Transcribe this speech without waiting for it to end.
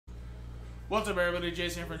What's up, everybody?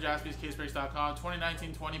 Jason here from JaspysCaseBreaks.com.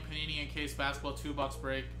 2019-20 Panini Encased Basketball 2-box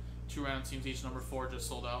break. 2 random teams each. Number 4 just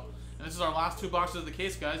sold out. And this is our last 2 boxes of the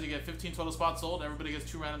case, guys. You get 15 total spots sold. Everybody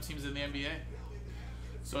gets 2 random teams in the NBA.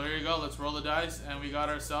 So here you go. Let's roll the dice, and we got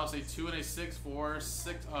ourselves a 2 and a 6 for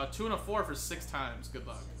 6. 2 and a 4 for 6 times. Good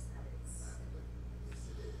luck.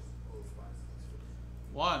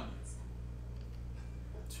 1,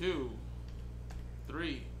 2,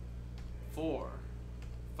 3, 4,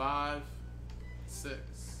 5, 6.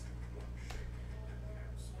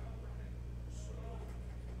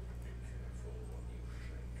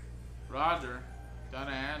 Roger, down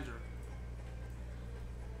to Andrew.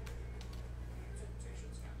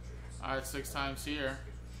 Alright, 6 times here.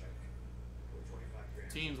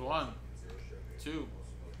 Teams 1, 2,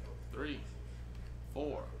 3,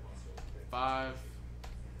 4, 5,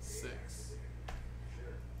 6.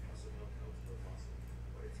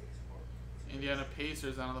 Indiana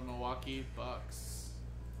Pacers out of the Milwaukee Bucks.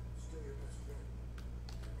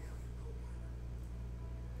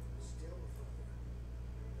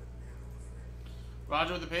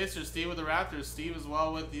 Roger with the Pacers, Steve with the Raptors, Steve as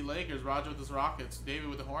well with the Lakers, Roger with the Rockets, David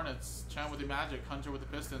with the Hornets, Chan with the Magic, Hunter with the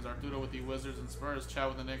Pistons, Arturo with the Wizards and Spurs, Chad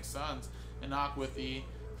with the Knicks, Suns, Enoch with the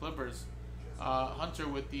Clippers, Hunter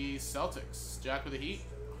with the Celtics, Jack with the Heat,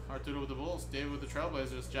 Arturo with the Bulls, David with the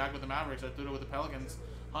Trailblazers, Jack with the Mavericks, Arturo with the Pelicans,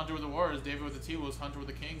 Hunter with the Warriors, David with the T-Wolves, Hunter with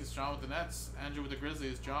the Kings, Sean with the Nets, Andrew with the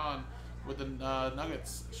Grizzlies, John with the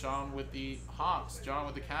Nuggets, Sean with the Hawks, John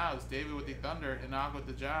with the Cavs, David with the Thunder, Enoch with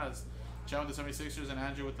the Jazz, John with the 76ers, and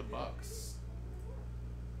Andrew with the Bucks.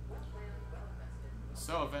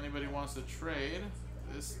 So if anybody wants to trade,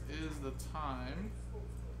 this is the time.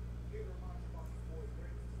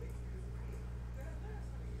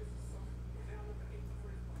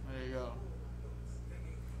 There you go.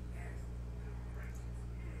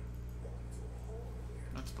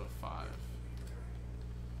 Let's put 5.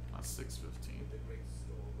 Not 6.15.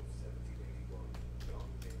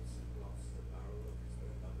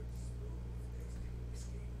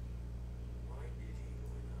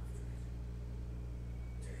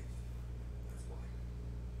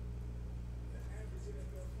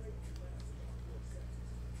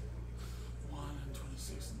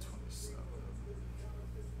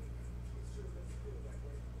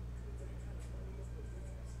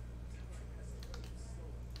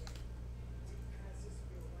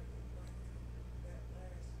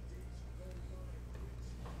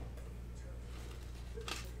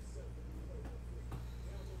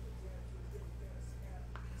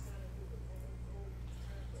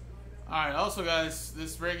 Alright, also guys,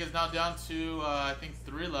 this break is now down to, I think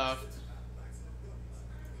 3 left.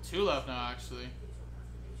 2 left now, actually.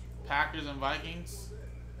 Packers and Vikings.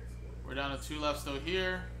 We're down to 2 left still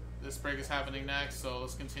here. This break is happening next, so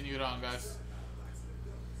let's continue it on, guys.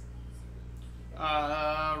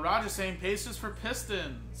 Roger saying Pacers for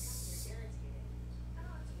Pistons.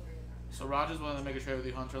 So Roger's willing to make a trade with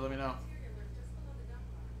you, Hunter. Let me know.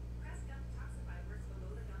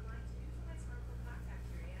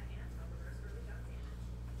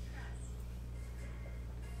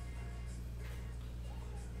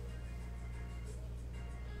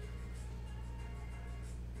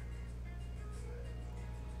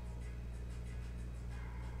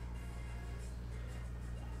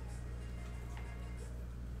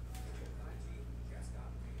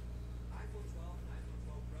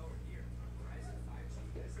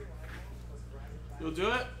 You'll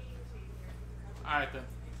do it? Alright then.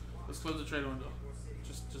 Let's close the trade window.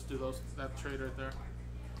 Just do that trade right there.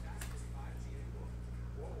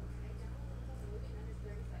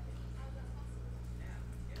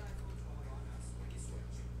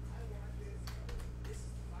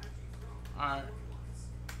 Alright.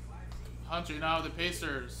 Hunter, now the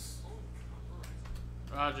Pacers.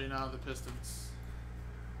 Roger, now the Pistons.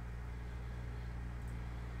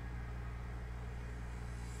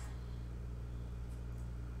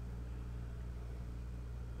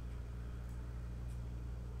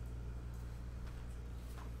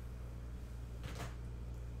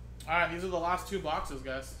 Alright, these are the last 2 boxes,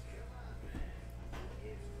 guys.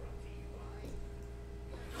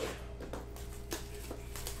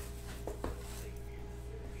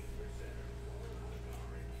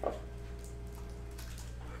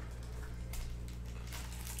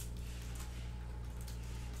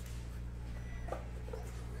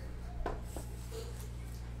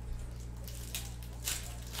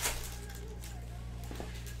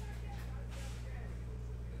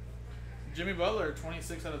 Jimmy Butler,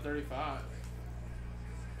 26 out of 35.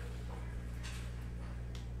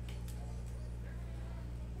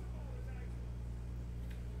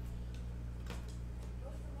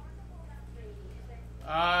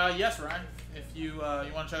 Yes, Ryan. If you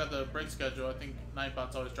you want to check out the break schedule, I think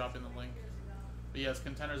Nightbot's always dropping the link. But yes,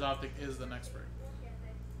 Contenders Optic is the next break.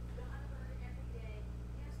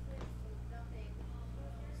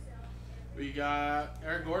 We got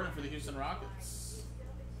Eric Gordon for the Houston Rockets.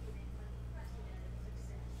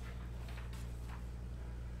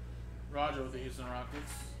 Roger with the Houston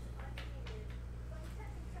Rockets.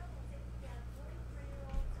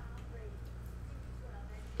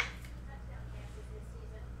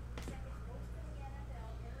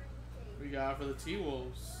 We got for the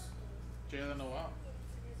T-Wolves, Jalen Noel.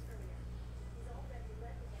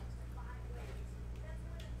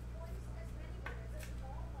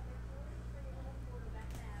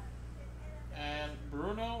 And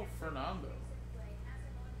Bruno Fernando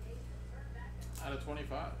out of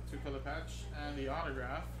 25, 2-color patch, and the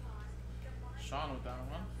autograph. Sean with that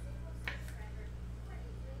one.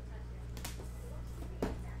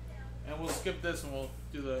 And we'll skip this and we'll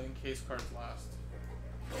do the encased cards last.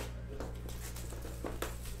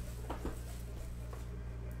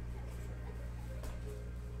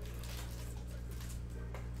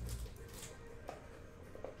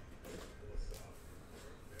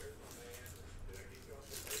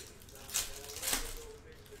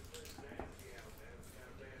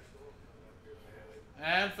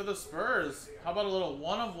 And for the Spurs, how about a little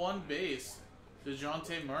 1-of-1 base,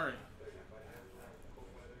 DeJounte Murray.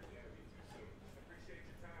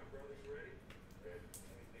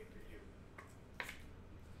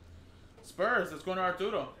 Spurs, let's go to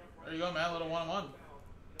Arturo. There you go, man, a little 1-of-1.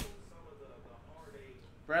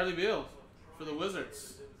 Bradley Beal for the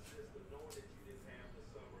Wizards.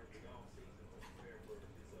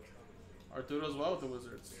 Arturo as well with the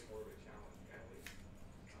Wizards.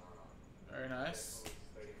 Very nice.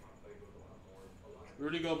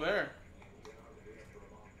 Rudy Gobert.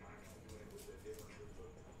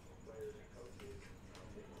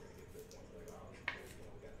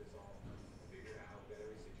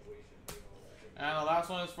 And the last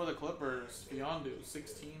one is for the Clippers. Fiondu,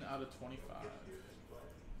 16 out of 25.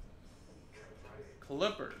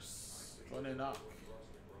 Clippers. Going to knock.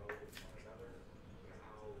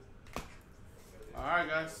 Alright,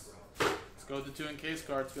 guys. Let's go with the 2 encased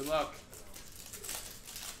cards. Good luck.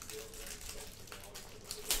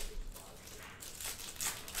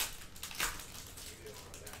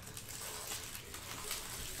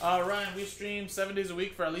 Ryan, we stream 7 days a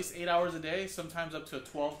week for at least 8 hours a day, sometimes up to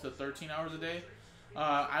 12 to 13 hours a day.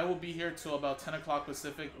 I will be here till about 10 o'clock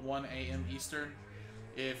Pacific, 1 a.m. Eastern.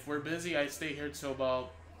 If we're busy, I stay here till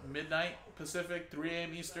about midnight Pacific, 3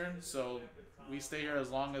 a.m. Eastern. So we stay here as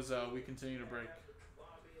long as we continue to break.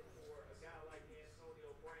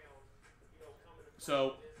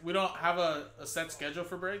 So we don't have a set schedule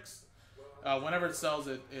for breaks. Whenever it sells,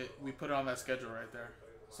 we put it on that schedule right there.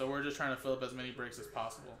 So we're just trying to fill up as many breaks as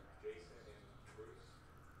possible.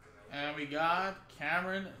 And we got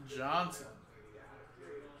Cameron Johnson.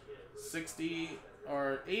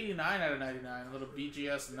 89 out of 99. A little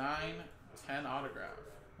BGS 9/10 autograph.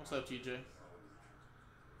 What's up, TJ?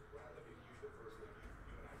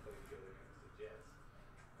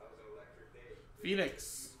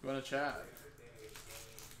 Phoenix. Going to Chad.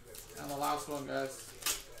 And the last one, guys.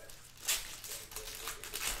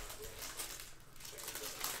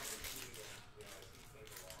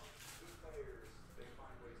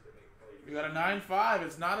 We got a 9/5.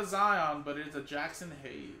 It's not a Zion, but it's a Jackson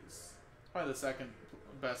Hayes. Probably the second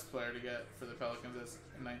best player to get for the Pelicans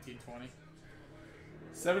in 1920.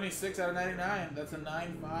 76 out of 99. That's a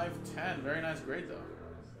 9/5/10. Very nice grade, though.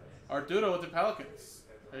 Arturo with the Pelicans.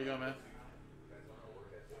 There you go, man.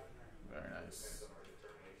 Very nice.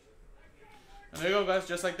 And there you go, guys.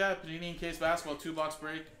 Just like that. Panini Encased Basketball 2-box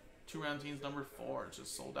break. 2-round teams number 4. It's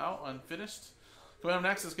just sold out, unfinished. Coming up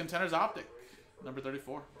next is Contenders Optic. Number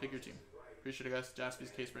 34. Pick your team. Appreciate it, guys.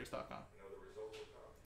 JaspysCaseBreaks.com.